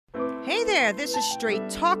Hey there, this is Straight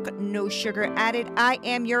Talk, No Sugar Added. I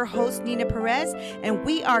am your host, Neena Perez, and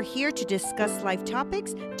we are here to discuss life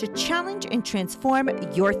topics to challenge and transform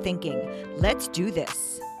your thinking. Let's do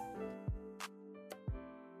this.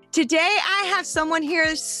 Today, I have someone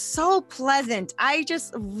here so pleasant. I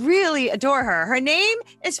just really adore her. Her name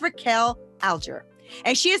is Raquel Alger,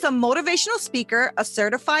 and she is a motivational speaker, a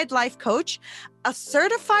certified life coach, a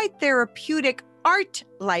certified therapeutic art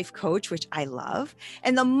life coach, which I love.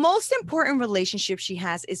 And the most important relationship she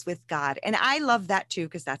has is with God. And I love that too,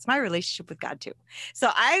 because that's my relationship with God too. So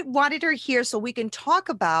I wanted her here so we can talk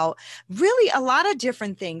about really a lot of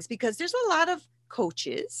different things, because there's a lot of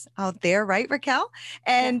coaches out there, right, Raquel?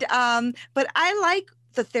 And, but I like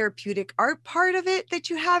the therapeutic art part of it that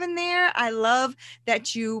you have in there. I love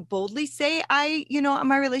that you boldly say,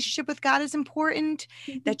 my relationship with God is important,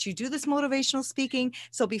 that you do this motivational speaking.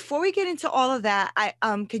 So before we get into all of that,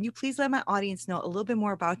 can you please let my audience know a little bit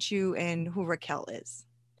more about you and who Raquel is?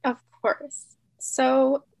 Of course.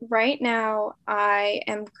 So right now I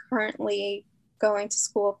am currently going to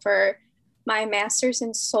school for my master's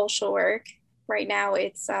in social work. Right now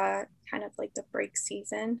it's kind of like the break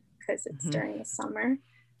season, because it's during the summer.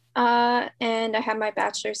 And I have my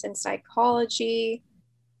bachelor's in psychology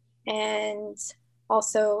and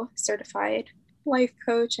also certified life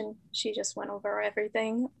coach, and she just went over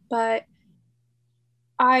everything. But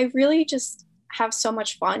I really just have so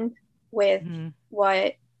much fun with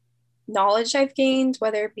what knowledge I've gained,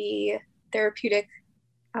 whether it be therapeutic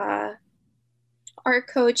art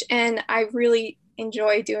coach, and I really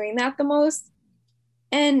enjoy doing that the most.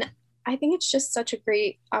 And I think it's just such a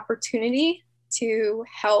great opportunity to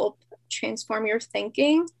help transform your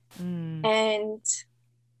thinking and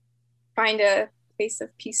find a place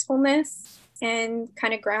of peacefulness and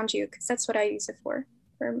kind of ground you, because that's what I use it for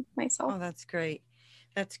myself. Oh, that's great.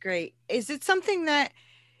 That's great. Is it something that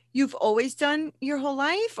you've always done your whole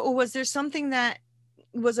life, or was there something that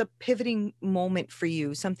was a pivoting moment for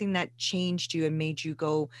you, something that changed you and made you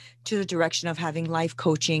go to the direction of having life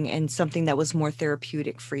coaching and something that was more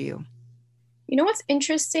therapeutic for you? You know, what's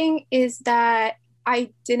interesting is that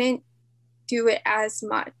I didn't do it as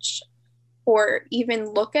much or even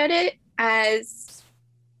look at it as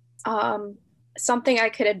something I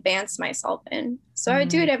could advance myself in. So I would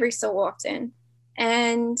do it every so often.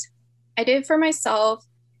 And I did it for myself.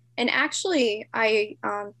 And actually, I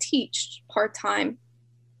teach part-time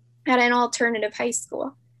at an alternative high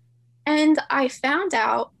school. And I found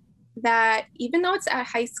out that even though it's at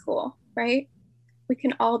high school, right, we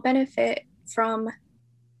can all benefit from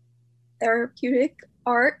therapeutic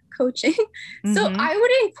art coaching. So I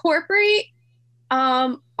would incorporate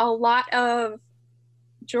a lot of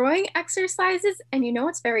drawing exercises. And you know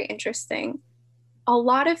what's very interesting? A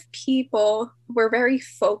lot of people were very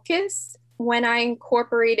focused when I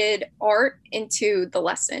incorporated art into the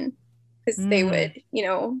lesson, because they would,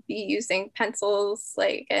 be using pencils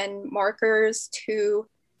and markers to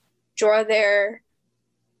draw their,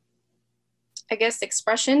 I guess,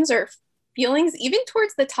 expressions or feelings, even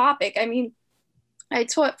towards the topic. I mean, I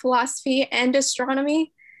taught philosophy and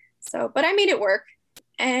astronomy, but I made it work,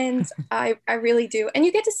 and I really do. And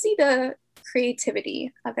you get to see the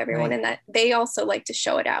creativity of everyone, and that they also like to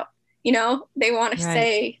show it out. They want to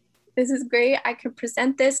say, this is great, I can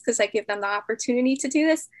present this, because I give them the opportunity to do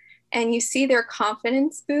this. And you see their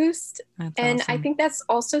confidence boost. That's awesome. I think that's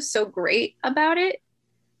also so great about it,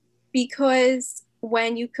 because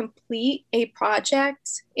when you complete a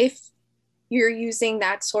project, if you're using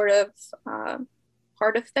that sort of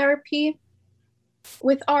part of therapy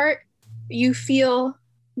with art, you feel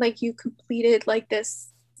like you completed this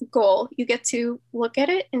goal. You get to look at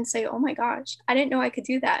it and say, oh my gosh, I didn't know I could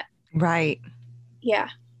do that. Right. Yeah,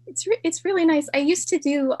 it's really nice. I used to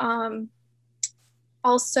do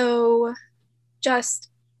also just,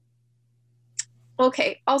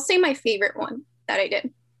 okay, I'll say my favorite one that I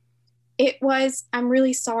did. It was, I'm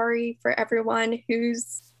really sorry for everyone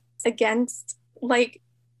who's against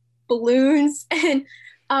balloons and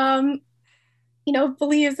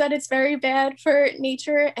believes that it's very bad for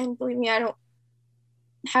nature. And believe me, I don't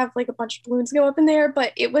have a bunch of balloons go up in there,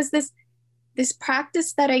 but it was this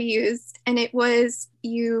practice that I used, and it was,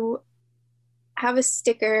 you have a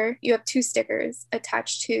sticker, you have two stickers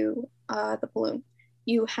attached to the balloon.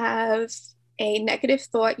 You have a negative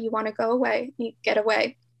thought you want to go away, you get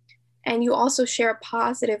away. And you also share a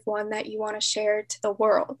positive one that you want to share to the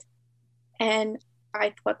world. And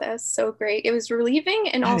I thought that was so great. It was relieving.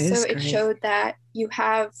 And also it showed that you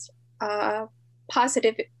have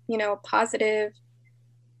positive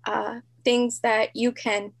things that you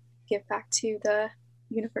can give back to the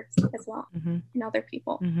universe as well, and other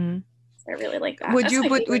people. I really like that. Would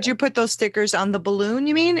you put those stickers on the balloon,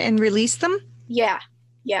 you mean, and release them? Yeah.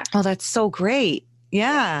 Oh, that's so great.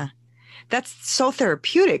 Yeah. That's so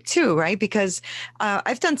therapeutic too, right? Because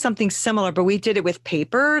I've done something similar, but we did it with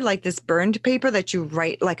paper, like this burned paper that you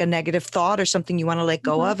write like a negative thought or something you want to let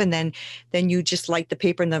go of. And then you just light the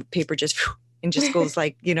paper and the paper just and just goes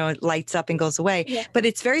like, it lights up and goes away. Yeah. But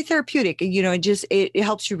it's very therapeutic. It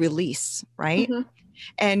helps you release, right? Mm-hmm.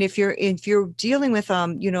 And if you're dealing with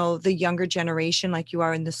the younger generation, like you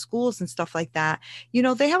are in the schools and stuff like that,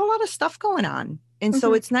 they have a lot of stuff going on. And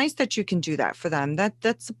so it's nice that you can do that for them.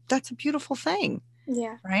 That's a beautiful thing.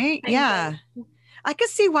 Yeah. Right. Yeah. I could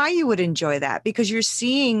see why you would enjoy that, because you're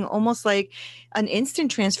seeing almost like an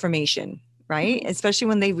instant transformation, right? Especially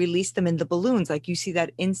when they release them in the balloons, like you see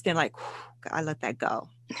that instant, like, I let that go,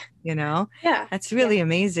 Yeah. That's really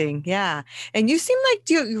amazing. Yeah. And you seem like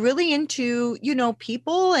you're really into,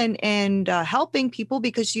 people and helping people,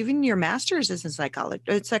 because even your master's is in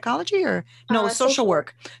psychology or no, social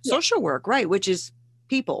work, social work, right. Which is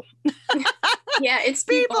people. Yeah, it's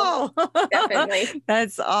people. Definitely.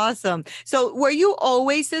 That's awesome. So were you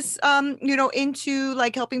always this, into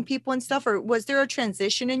like helping people and stuff, or was there a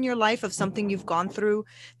transition in your life of something you've gone through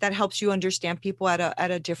that helps you understand people at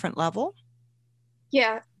a different level?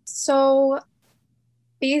 Yeah. So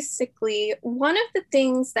basically, one of the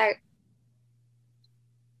things that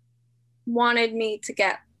wanted me to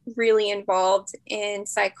get really involved in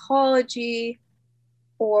psychology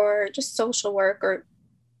or just social work or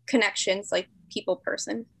connections, like people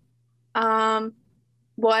person,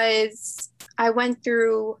 was I went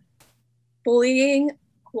through bullying.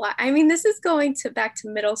 I mean, this is going back to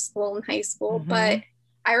middle school and high school, but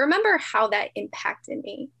I remember how that impacted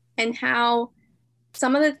me and how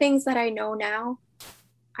some of the things that I know now,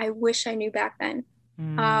 I wish I knew back then.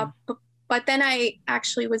 But then I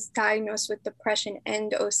actually was diagnosed with depression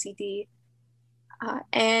and OCD,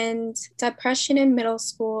 and depression in middle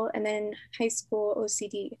school and then high school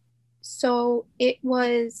OCD. So it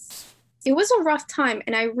was a rough time.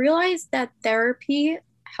 And I realized that therapy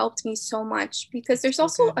helped me so much, because there's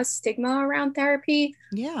also a stigma around therapy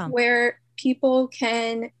where people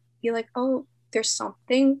can be like, oh, there's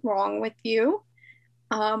something wrong with you.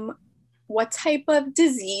 What type of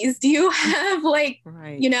disease do you have? Like,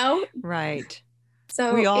 Right.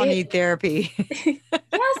 So we all need therapy.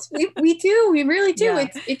 Yes, we do. We really do. Yeah.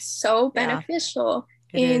 It's so beneficial.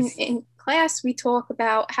 In class, we talk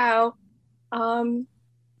about how, you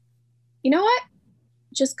know what?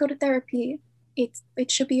 Just go to therapy.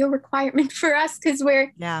 It should be a requirement for us, because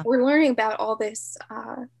we're learning about all this,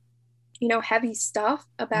 heavy stuff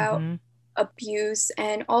about abuse,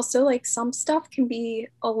 and also like some stuff can be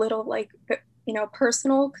a little like,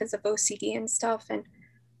 personal because of OCD and stuff and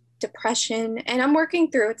depression. And I'm working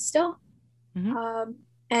through it still.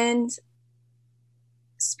 And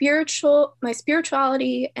my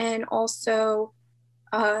spirituality and also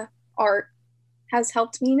art has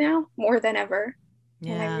helped me now more than ever.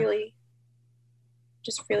 And I really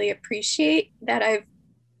appreciate that I've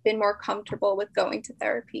been more comfortable with going to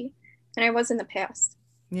therapy than I was in the past.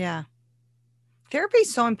 Yeah. Therapy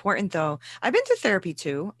is so important, though. I've been to therapy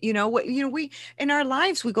too. We in our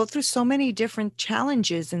lives, we go through so many different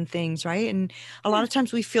challenges and things, right? And a lot of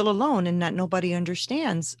times we feel alone and that nobody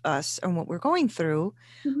understands us and what we're going through.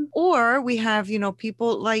 Or we have,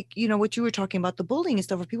 people like, what you were talking about, the bullying and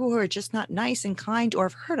stuff, or people who are just not nice and kind or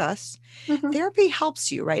have hurt us. Therapy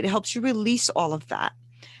helps you, right? It helps you release all of that.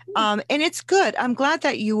 And it's good. I'm glad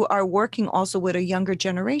that you are working also with a younger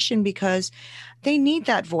generation, because they need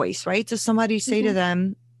that voice, right? To somebody say to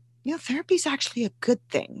them, therapy is actually a good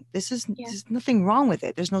thing. There's nothing wrong with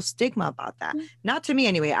it. There's no stigma about that. Not to me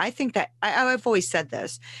anyway. I think that I've always said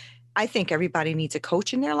this. I think everybody needs a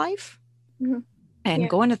coach in their life. And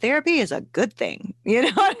going to therapy is a good thing. You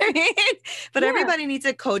know what I mean? But everybody needs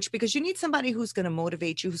a coach, because you need somebody who's going to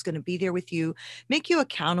motivate you, who's going to be there with you, make you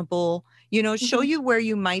accountable, show you where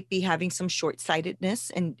you might be having some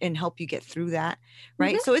short-sightedness and help you get through that.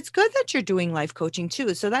 Right. So it's good that you're doing life coaching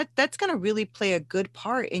too. So that's going to really play a good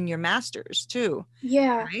part in your master's too.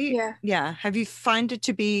 Yeah. Right? Yeah. Have you find it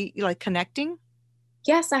to be like connecting?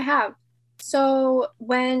 Yes, I have. So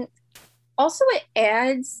it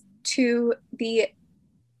adds to the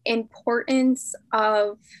importance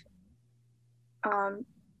of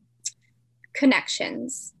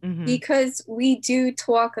connections, because we do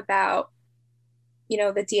talk about,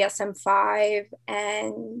 the DSM-5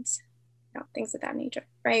 and things of that nature,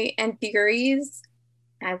 right? And theories.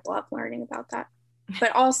 I love learning about that.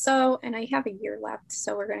 But also, and I have a year left,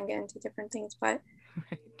 so we're going to get into different things, but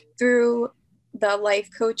through the life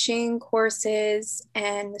coaching courses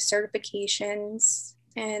and the certifications,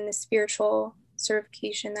 and the spiritual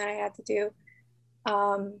certification that I had to do,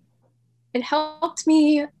 it helped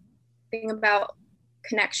me think about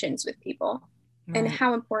connections with people and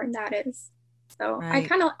how important that is. So I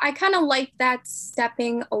kind of like that,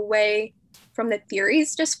 stepping away from the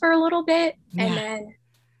theories just for a little bit. And then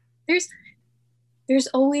there's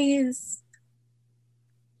always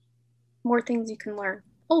more things you can learn,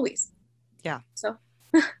 always. Yeah. So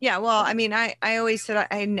yeah. Well, I mean, I always said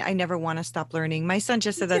I never want to stop learning. My son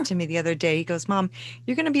just said that to me the other day. He goes, Mom,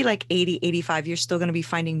 you're going to be like 80, 85. You're still going to be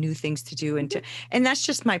finding new things to do. And that's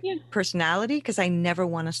just my personality, because I never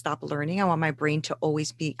want to stop learning. I want my brain to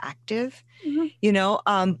always be active, you know?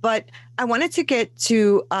 But I wanted to get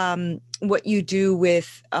to what you do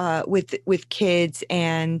with kids,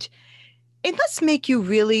 and it must make you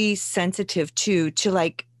really sensitive to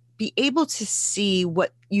like be able to see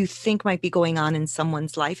what you think might be going on in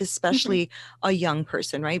someone's life, especially a young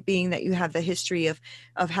person, right? Being that you have the history of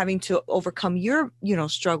having to overcome your,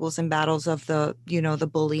 struggles and battles of the, the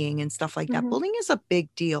bullying and stuff like that. Bullying is a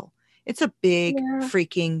big deal. It's a big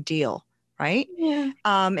freaking deal, right? Yeah.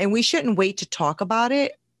 And we shouldn't wait to talk about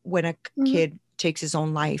it when a kid takes his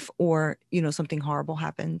own life, or, something horrible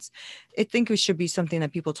happens. I think it should be something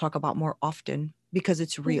that people talk about more often, because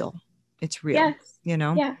it's real. It's real,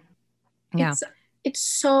 Yeah. Yeah. It's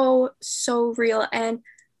so real. And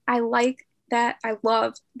I like that. I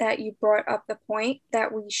love that you brought up the point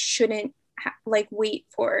that we shouldn't wait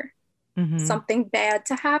for something bad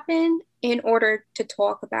to happen in order to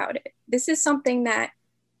talk about it. This is something that,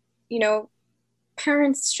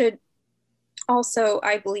 parents should also,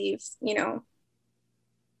 I believe,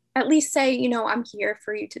 at least say, I'm here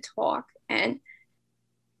for you to talk. And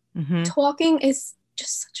talking is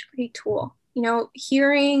just such a great tool.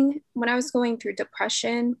 Hearing when I was going through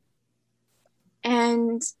depression,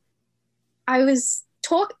 and I was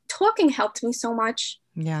talking helped me so much.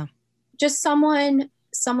 Yeah. Just someone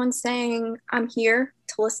saying, I'm here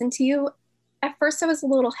to listen to you. At first I was a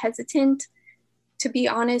little hesitant. To be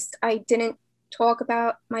honest, I didn't talk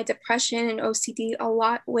about my depression and OCD a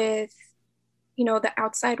lot with, the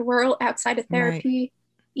outside world, outside of therapy.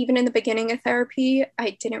 Even in the beginning of therapy,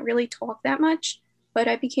 I didn't really talk that much. But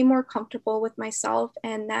I became more comfortable with myself,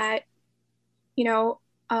 and that,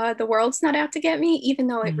 the world's not out to get me, even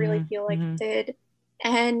though it really feel like it did.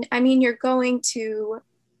 And I mean, you're going to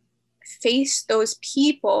face those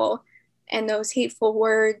people and those hateful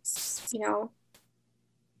words,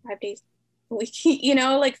 5 days a week,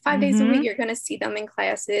 5 days a week, you're going to see them in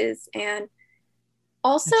classes. And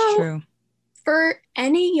also for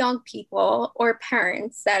any young people or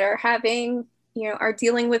parents that are having, are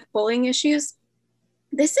dealing with bullying issues,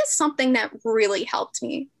 this is something that really helped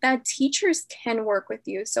me, that teachers can work with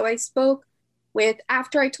you. So I spoke with,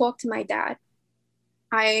 after I talked to my dad,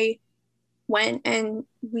 we went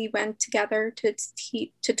together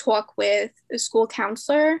to talk with a school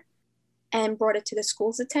counselor and brought it to the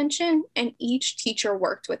school's attention. And each teacher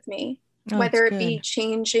worked with me, whether it be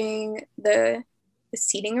changing the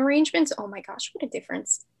seating arrangements. Oh my gosh, what a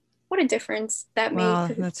difference. What a difference that made. Wow,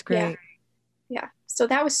 that's great. Yeah. So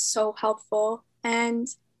that was so helpful. And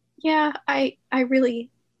I really,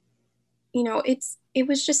 it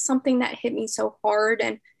was just something that hit me so hard.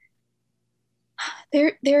 And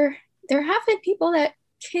there have been people that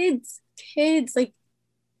kids like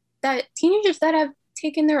that, teenagers that have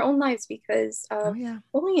taken their own lives because of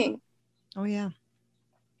bullying. Oh yeah.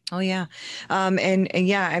 And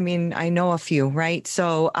yeah, I mean, I know a few, right?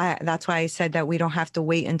 So that's why I said that we don't have to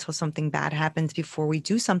wait until something bad happens before we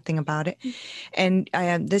do something about it. And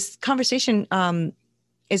this conversation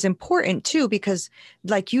is important too, because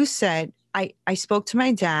like you said, I spoke to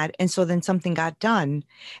my dad, and so then something got done.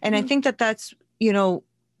 And I think that that's,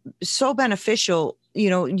 so beneficial,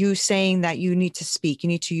 you saying that you need to speak, you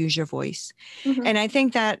need to use your voice. And I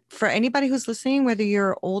think that for anybody who's listening, whether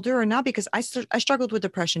you're older or not, because I struggled with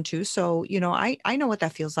depression too. So, I know what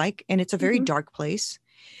that feels like, and it's a very dark place.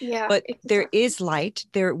 Yeah. But there is light,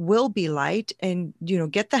 there will be light, and,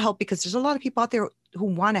 get the help, because there's a lot of people out there who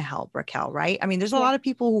want to help, Raquel, right? I mean, there's a lot of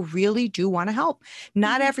people who really do want to help.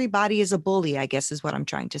 Not everybody is a bully, I guess is what I'm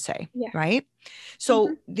trying to say, right?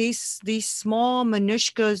 So these small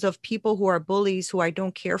minutia of people who are bullies, who I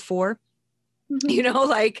don't care for,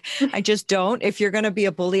 I just don't. If you're going to be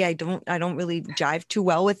a bully, I don't really jive too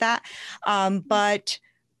well with that. But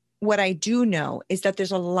what I do know is that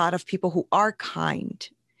there's a lot of people who are kind,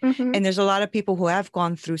 and there's a lot of people who have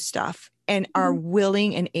gone through stuff and are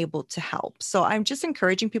willing and able to help. So I'm just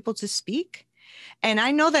encouraging people to speak. And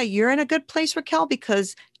I know that you're in a good place, Raquel,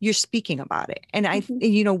 because you're speaking about it. And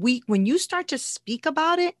when you start to speak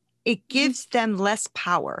about it, it gives them less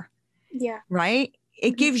power. Yeah. Right.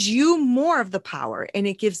 it gives you more of the power, and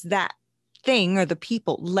it gives that thing or the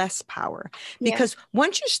people less power. Because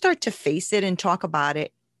once you start to face it and talk about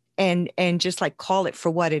it and just like call it for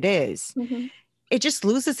what it is, it just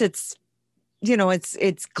loses its,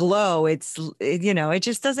 its glow. It's, it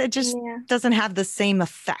just doesn't have the same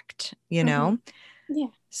effect, Yeah.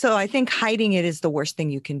 So I think hiding it is the worst thing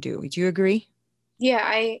you can do. Do you agree? Yeah,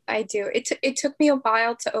 I do. It took me a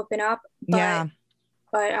while to open up, but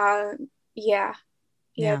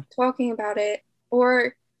talking about it,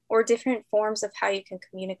 or different forms of how you can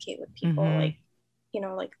communicate with people,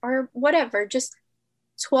 like, or whatever, just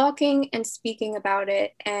talking and speaking about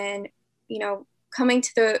it, and, coming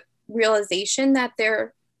to the realization that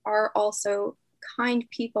there are also kind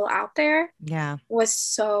people out there was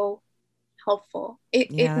so helpful.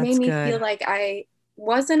 It made me feel like I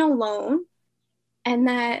wasn't alone, and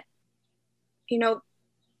that,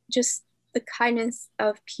 just the kindness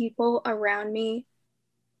of people around me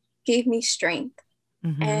gave me strength.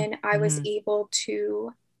 And I was able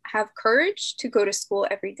to have courage to go to school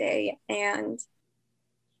every day and,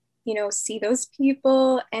 see those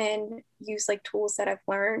people and use like tools that I've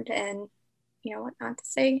learned, and, whatnot, to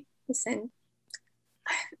say, listen,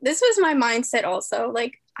 this was my mindset also.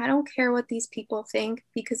 Like, I don't care what these people think,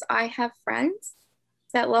 because I have friends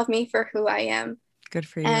that love me for who I am. Good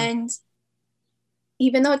for you. And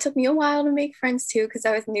even though it took me a while to make friends too, because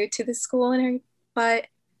I was new to the school and everything, but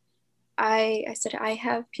I said, I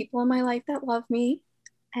have people in my life that love me,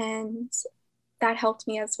 and that helped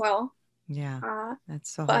me as well. Yeah,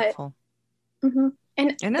 that's so helpful.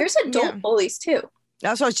 And there's adult bullies too.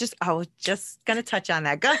 That's what I was just going to touch on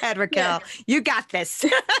that. Go ahead, Raquel. You got this.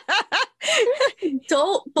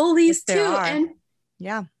 Adult bullies too. Are. And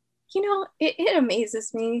it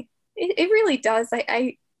amazes me. It really does.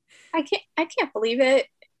 I can't believe it.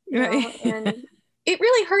 And it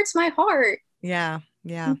really hurts my heart. Yeah.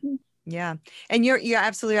 Yeah. And you're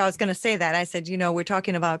absolutely, I was going to say that. I said, we're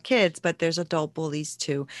talking about kids, but there's adult bullies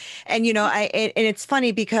too. And, and it's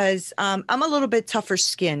funny because I'm a little bit tougher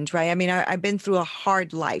skinned, right? I mean, I've been through a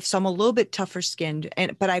hard life, so I'm a little bit tougher skinned,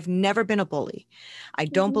 but I've never been a bully. I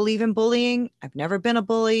don't believe in bullying. I've never been a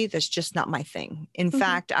bully. That's just not my thing. In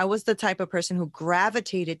fact, I was the type of person who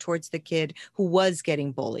gravitated towards the kid who was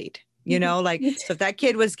getting bullied. So if that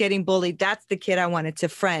kid was getting bullied, that's the kid I wanted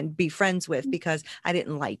to be friends with, because I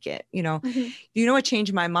didn't like it. What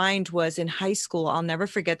changed my mind was in high school. I'll never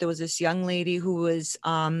forget. There was this young lady who was,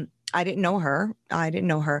 I didn't know her,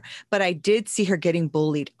 but I did see her getting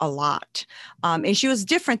bullied a lot. And she was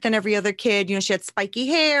different than every other kid. She had spiky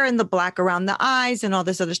hair and the black around the eyes and all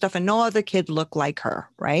this other stuff. And no other kid looked like her.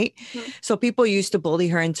 Right. So people used to bully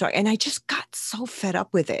her. And I just got so fed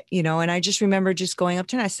up with it, and I just remember just going up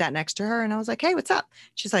to her and I sat next to her and I was like, hey, what's up?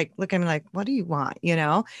 She's like, look at me like, what do you want?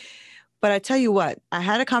 But I tell you what, I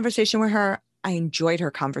had a conversation with her. I enjoyed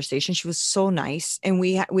her conversation. She was so nice. And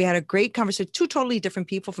we had a great conversation, two totally different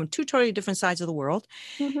people from two totally different sides of the world.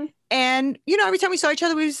 And, every time we saw each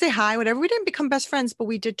other, we would say hi, whatever. We didn't become best friends, but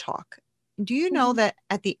we did talk. Do you know that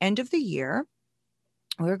at the end of the year,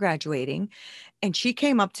 we were graduating, and she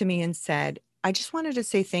came up to me and said, I just wanted to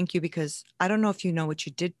say thank you, because I don't know if you know what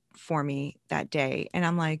you did for me that day. And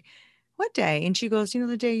I'm like, what day? And she goes,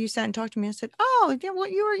 the day you sat and talked to me. I said, oh, yeah, well,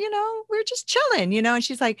 you were, we were just chilling, And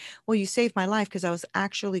she's like, well, you saved my life, because I was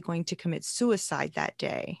actually going to commit suicide that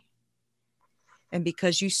day. And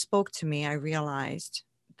because you spoke to me, I realized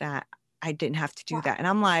that I didn't have to do that. And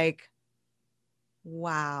I'm like,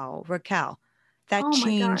 wow, Raquel, that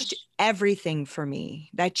changed everything for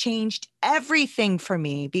me. That changed everything for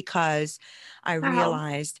me, because I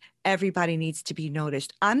realized everybody needs to be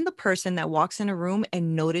noticed. I'm the person that walks in a room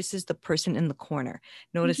and notices the person in the corner,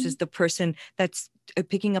 notices the person that's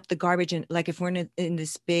picking up the garbage. And like, if we're in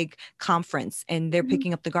this big conference and they're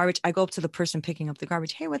picking up the garbage, I go up to the person picking up the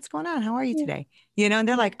garbage. Hey, what's going on? How are you today? And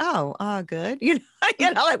they're like, oh, good.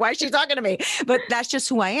 Like, why is she talking to me? But that's just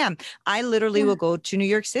who I am. I literally will go to New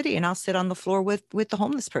York City and I'll sit on the floor with the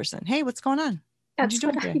homeless person. Hey, what's going on? That's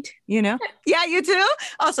what I do. Yeah, you too?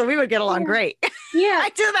 Also, we would get along great. Yeah.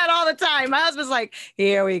 I do that all the time. My husband's like,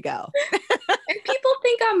 here we go. And people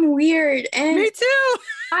think I'm weird. And me too.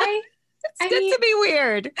 It's good to be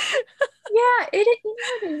weird. Yeah, it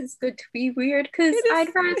is good to be weird, because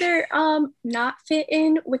I'd rather not fit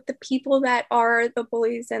in with the people that are the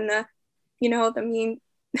bullies and the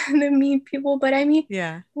mean people. But I mean,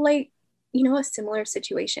 like, a similar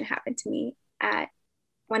situation happened to me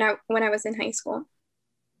when I was in high school.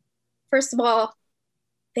 First of all,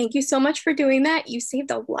 thank you so much for doing that. You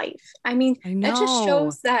saved a life. I mean, that just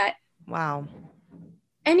shows that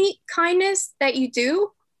any kindness that you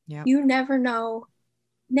do, you never know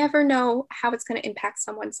never know how it's going to impact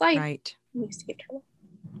someone's life. Right. You saved her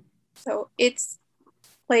life. So it's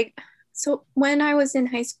like, so when I was in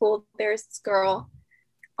high school, there's this girl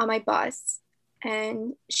on my bus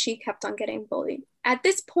and she kept on getting bullied. At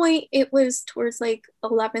this point, it was towards like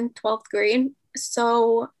 11th, 12th grade.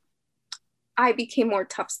 So I became more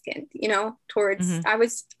tough-skinned, you know, towards, I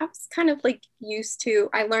was kind of like used to,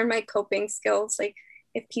 I learned my coping skills, like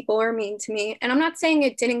if people are mean to me, and I'm not saying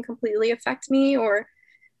it didn't completely affect me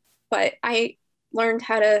but I learned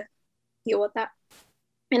how to deal with that.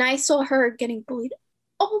 And I saw her getting bullied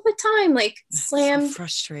all the time, like slammed. So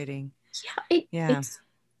frustrating. Yeah.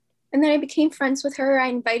 And then I became friends with her. I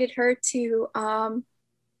invited her to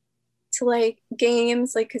like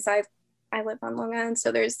games, like, cause I live on Long Island,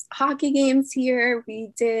 so there's hockey games here.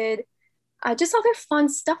 We did just other fun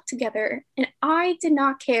stuff together. And I did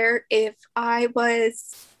not care if I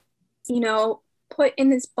was, you know, put in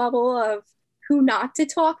this bubble of who not to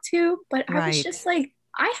talk to, but I was just like,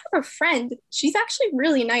 I have a friend. She's actually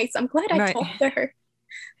really nice. I'm glad I talked to her.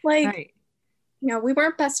 Like, you know, we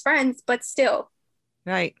weren't best friends, but still.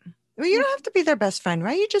 Right. Well, you don't have to be their best friend,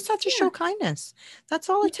 right? You just have to show kindness. That's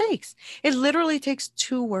all it takes. It literally takes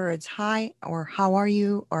 2 words, hi, or how are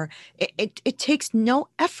you? Or it takes no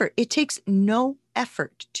effort. It takes no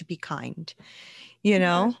effort to be kind, you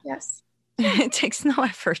know? Yes. It takes no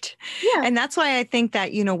effort. Yeah. And that's why I think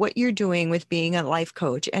that, you know, what you're doing with being a life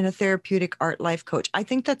coach and a therapeutic art life coach, I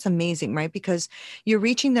think that's amazing, right? Because you're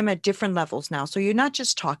reaching them at different levels now. So you're not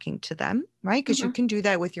just talking to them, right? Because you can do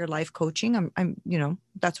that with your life coaching. I'm, you know,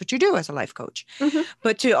 that's what you do as a life coach.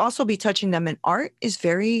 But to also be touching them in art is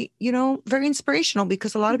very, you know, very inspirational,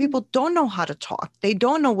 because a lot of people don't know how to talk. They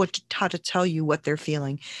don't know how to tell you what they're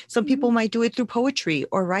feeling. Some people might do it through poetry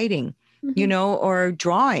or writing, you know, or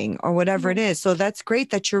drawing or whatever it is. So that's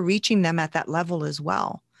great that you're reaching them at that level as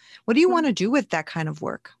well. What do you want to do with that kind of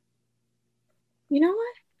work? You know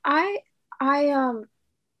what? I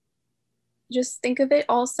just think of it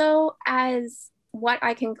also as what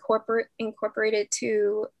I can incorporate it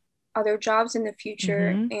to other jobs in the future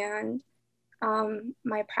and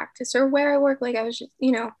my practice or where I work. Like I was just,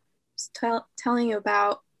 you know, telling you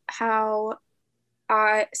about how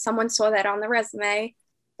someone saw that on the resume.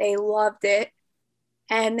 They loved it.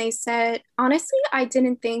 And they said, honestly, I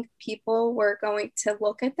didn't think people were going to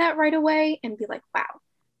look at that right away and be like, wow.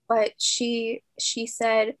 But she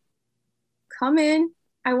said, come in.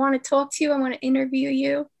 I want to talk to you. I want to interview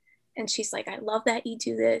you. And she's like, I love that you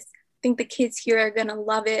do this. I think the kids here are going to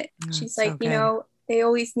love it. She's like, you know, they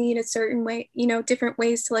always need a certain way, you know, different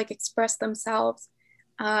ways to like express themselves.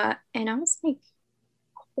 And I was like,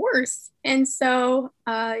 course. And so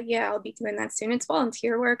yeah, I'll be doing that soon. It's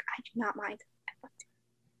volunteer work. I do not mind.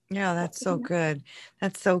 Yeah, that's so good.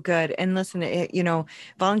 That's so good. And listen, you know,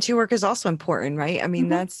 volunteer work is also important, right? I mean,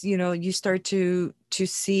 that's, you know, you start to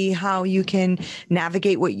see how you can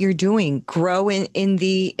navigate what you're doing, grow in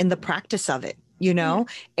the practice of it, you know,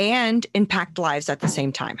 and impact lives at the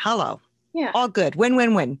same time. Hello. Yeah. All good. Win,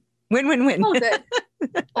 win, win. Win, win, win. All good.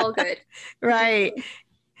 All good. Right.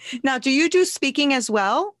 Now, do you do speaking as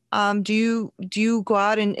well? Do you go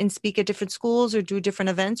out and speak at different schools or do different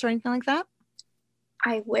events or anything like that?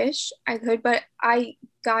 I wish I could, but I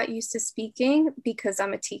got used to speaking because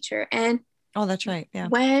I'm a teacher. And oh, that's right. Yeah.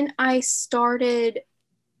 When I started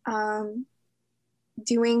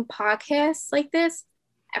doing podcasts like this,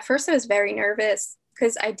 at first I was very nervous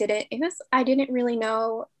because I didn't really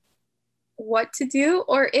know what to do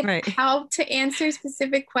or how to answer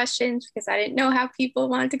specific questions, because I didn't know how people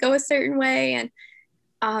wanted to go a certain way. And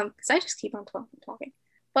because I just keep on talking.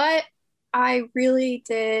 But I really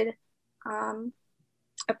did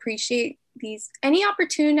appreciate any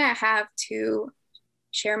opportunity I have to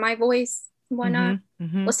share my voice and whatnot.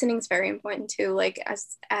 Listening is very important too. Like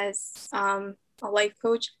as a life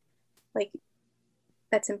coach, like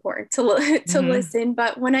that's important to listen.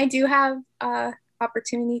 But when I do have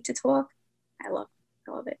opportunity to talk, I love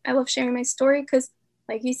it. I love sharing my story because,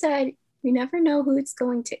 like you said, you never know who it's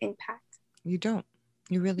going to impact. You don't.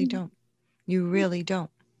 You really don't. You really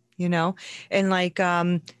don't. You know, and like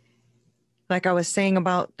I was saying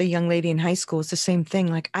about the young lady in high school, it's the same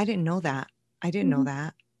thing. Like I didn't know that. Know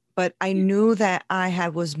that, but I knew that I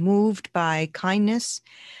was moved by kindness,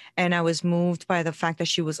 and I was moved by the fact that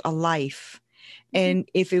she was a life. And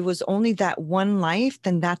if it was only that one life,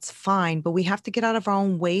 then that's fine. But we have to get out of our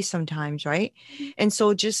own way sometimes, right? And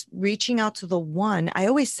so just reaching out to the one, I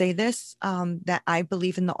always say this, that I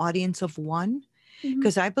believe in the audience of one,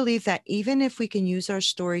 because I believe that even if we can use our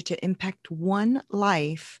story to impact one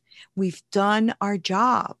life, we've done our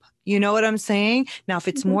job. You know what I'm saying? Now, if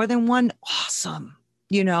it's more than one, awesome.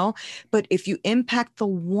 you know, but if you impact the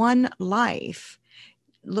one life,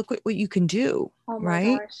 look what you can do. Oh my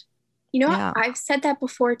right? gosh. You know what? I've said that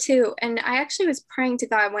before too. And I actually was praying to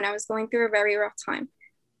God when I was going through a very rough time.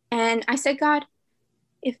 And I said, God,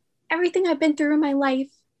 if everything I've been through in my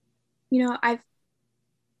life,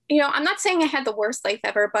 I'm not saying I had the worst life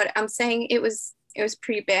ever, but I'm saying it was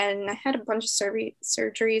pretty bad. And I had a bunch of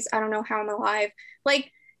surgeries. I don't know how I'm alive.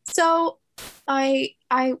 Like, so I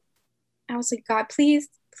was like, God, please,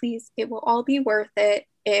 it will all be worth it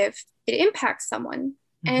if it impacts someone.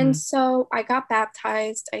 And so I got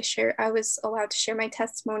baptized. I was allowed to share my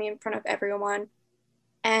testimony in front of everyone.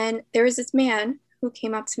 And there was this man who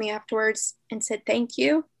came up to me afterwards and said, thank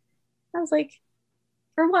you. I was like,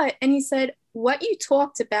 for what? And he said, what you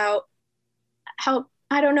talked about, how,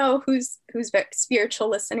 I don't know who's very spiritual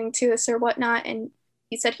listening to this or whatnot. And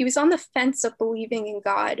he said he was on the fence of believing in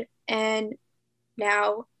God. And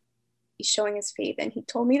now he's showing his faith. And he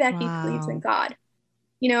told me that he believes in God.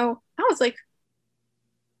 I was like,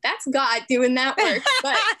 that's God doing that work.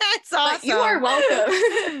 But, that's awesome. But you are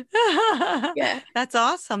welcome. Yeah. That's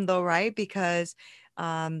awesome though, right? Because,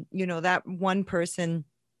 that one person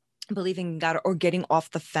believing in God or getting off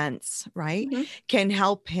the fence, right, can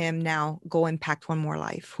help him now go impact one more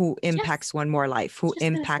life, who impacts one more life, who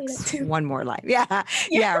impacts one more life. Yeah.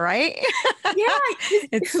 Yeah. Right. Yeah.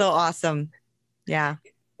 It's so awesome. Yeah.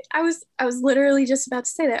 I was literally just about to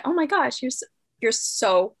say that. Oh my gosh, you're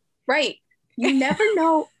so right. You never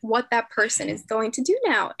know what that person is going to do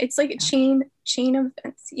now. It's like a chain of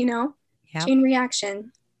events, chain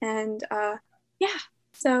reaction. And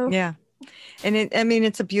so. Yeah. And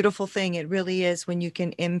it's a beautiful thing. It really is when you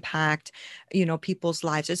can impact, people's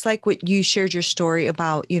lives. It's like what you shared your story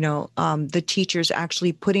about, the teachers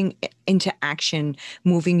actually putting into action,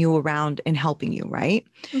 moving you around and helping you, right?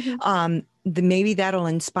 Maybe that'll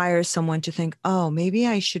inspire someone to think, oh, maybe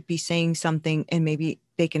I should be saying something and maybe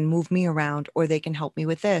they can move me around or they can help me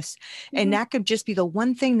with this. And that could just be the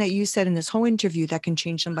one thing that you said in this whole interview that can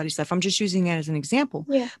change somebody's life. I'm just using that as an example.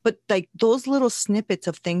 Yeah. But like those little snippets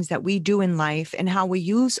of things that we do in life and how we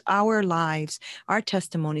use our lives, our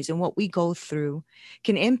testimonies and what we go through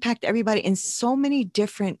can impact everybody in so many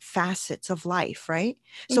different facets of life, right?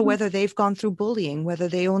 So whether they've gone through bullying, whether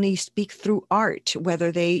they only speak through art,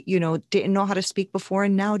 whether they, didn't know how to speak before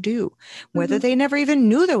and now do, whether they never even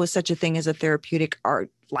knew there was such a thing as a therapeutic art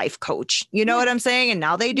life coach, what I'm saying? And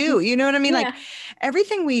now they do, you know what I mean? Like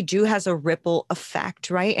everything we do has a ripple effect,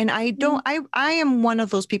 right? And I am one of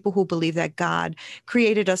those people who believe that God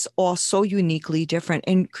created us all so uniquely different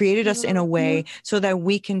and created us in a way so that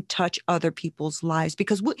we can touch other people's lives,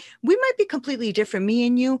 because we might be completely different, me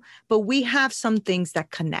and you, but we have some things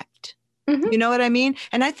that connect. You know what I mean?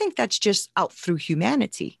 And I think that's just out through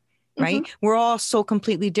humanity, right? We're all so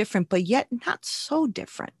completely different, but yet not so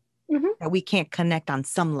different. That we can't connect on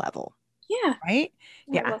some level. Yeah. Right?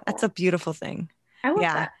 Yeah. That's a beautiful thing. I love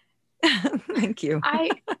that. Thank you. No, I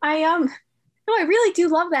really do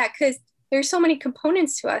love that because there's so many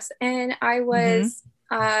components to us. And I was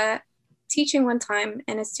teaching one time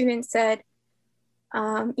and a student said,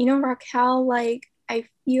 Raquel, like, I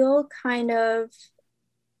feel kind of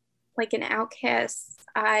like an outcast.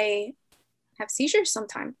 I have seizures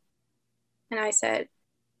sometimes. And I said,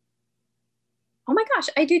 oh my gosh,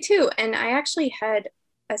 I do too. And I actually had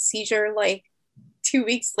a seizure like 2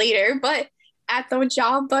 weeks later, but at the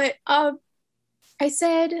job. But I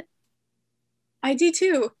said, I do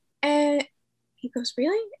too. And he goes,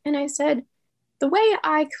 really? And I said, the way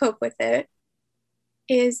I cope with it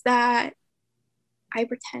is that I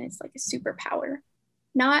pretend it's like a superpower.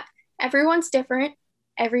 Not everyone's different.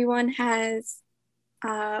 Everyone has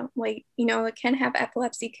it can have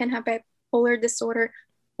epilepsy, can have bipolar disorder,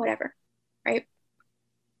 whatever. Right?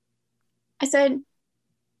 I said,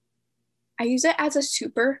 I use it as a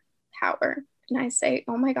superpower. And I say,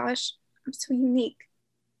 oh my gosh, I'm so unique,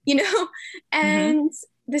 and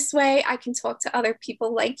this way I can talk to other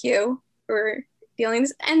people like you who are dealing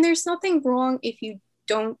this. And there's nothing wrong if you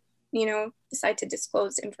don't, decide to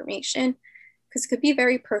disclose information, because it could be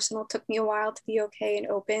very personal. It took me a while to be okay and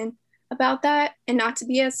open about that and not to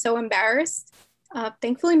be so embarrassed.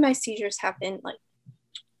 Thankfully, my seizures have been like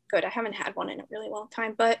good. I haven't had one in a really long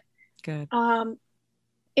time, but good.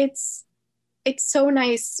 It's so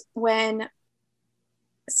nice when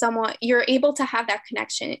you're able to have that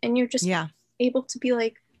connection and you're just able to be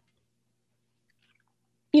like,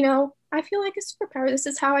 I feel like a superpower. This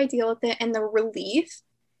is how I deal with it. And the relief,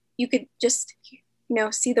 you could just,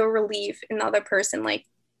 see the relief in the other person, like,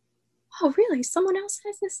 oh, really? Someone else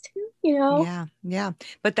has this too, Yeah. Yeah.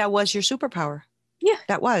 But that was your superpower. Yeah.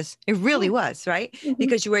 That was. It really was, right?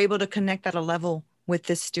 Because you were able to connect at a level with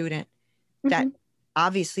this student that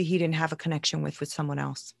obviously he didn't have a connection with someone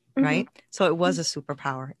else, right? So it was a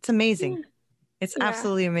superpower. It's amazing. Yeah. It's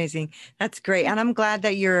absolutely amazing. That's great. And I'm glad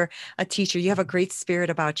that you're a teacher. You have a great spirit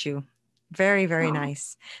about you. Very, very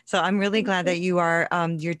nice. So I'm really glad that you are,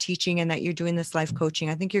 you're teaching and that you're doing this life coaching.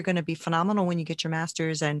 I think you're going to be phenomenal when you get your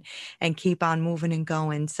master's and keep on moving and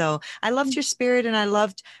going. So I loved your spirit, and I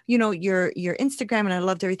loved, you know, your Instagram, and I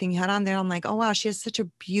loved everything you had on there. I'm like, oh, wow, she has such a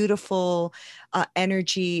beautiful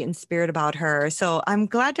energy and spirit about her. So I'm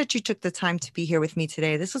glad that you took the time to be here with me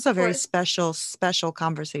today. This was a very special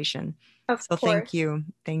conversation. So thank you.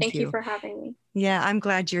 Thank you for having me. Yeah, I'm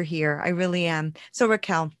glad you're here. I really am. So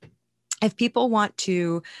Raquel, if people want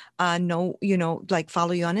to know, you know, like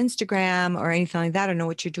follow you on Instagram or anything like that, or know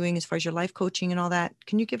what you're doing as far as your life coaching and all that,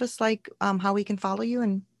 can you give us like how we can follow you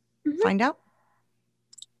and find out?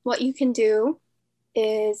 What you can do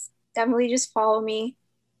is definitely just follow me,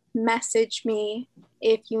 message me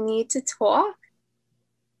if you need to talk.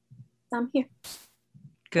 I'm here.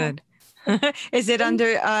 Good. Is it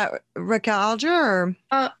under Raquel Alger or?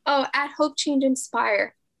 At Hope Change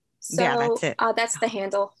Inspire. So yeah, that's it. That's the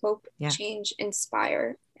handle, Hope Change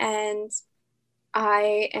Inspire. And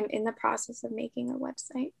I am in the process of making a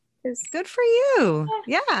website. Good for you.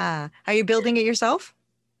 Yeah. Are you building it yourself?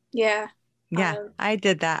 Yeah. Yeah, I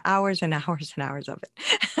did that. Hours and hours and hours of it.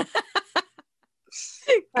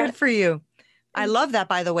 Good for you. I love that,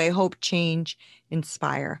 by the way. Hope, change,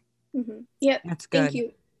 inspire. Yep. That's good. Thank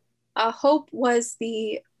you. Hope was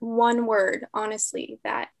the one word, honestly,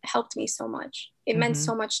 that helped me so much. It meant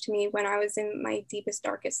so much to me when I was in my deepest,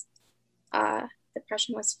 darkest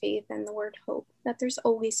depression, was faith and the word hope, that there's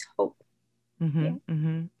always hope. That's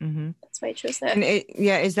why I chose that. And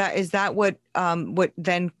is that what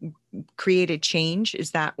then created change?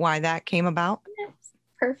 Is that why that came about? Yes.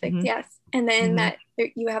 Perfect. Yes. And then that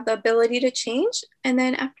you have the ability to change. And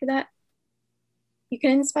then after that, you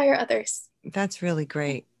can inspire others. That's really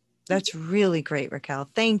great. That's really great, Raquel.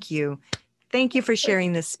 Thank you. Thank you for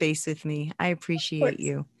sharing this space with me. I appreciate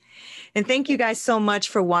you. And thank you guys so much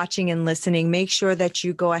for watching and listening. Make sure that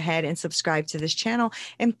you go ahead and subscribe to this channel.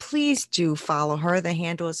 And please do follow her. The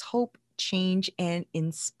handle is Hope, Change, and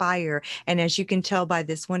Inspire. And as you can tell by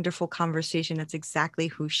this wonderful conversation, that's exactly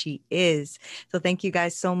who she is. So thank you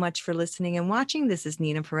guys so much for listening and watching. This is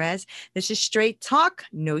Neena Perez. This is Straight Talk,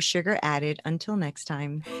 no sugar added. Until next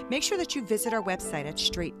time. Make sure that you visit our website at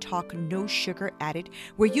Straight Talk, no sugar added,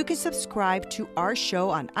 where you can subscribe to our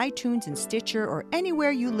show on iTunes and Stitcher or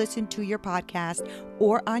anywhere you listen to your podcast,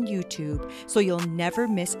 or on YouTube, so you'll never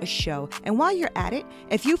miss a show. And while you're at it,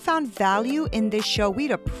 if you found value in this show, we'd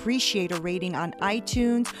appreciate a rating on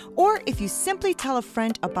iTunes, or if you simply tell a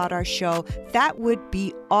friend about our show, that would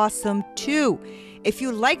be awesome too. If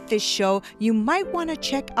you like this show, you might want to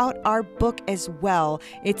check out our book as well.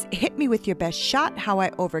 It's Hit Me With Your Best Shot, How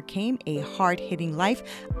I Overcame a Hard-Hitting Life.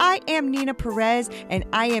 I am Neena Perez, and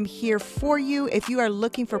I am here for you. If you are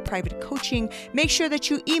looking for private coaching, make sure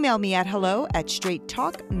that you email me at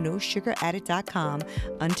hello@straighttalknosugaradded.com.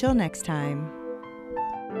 Until next time.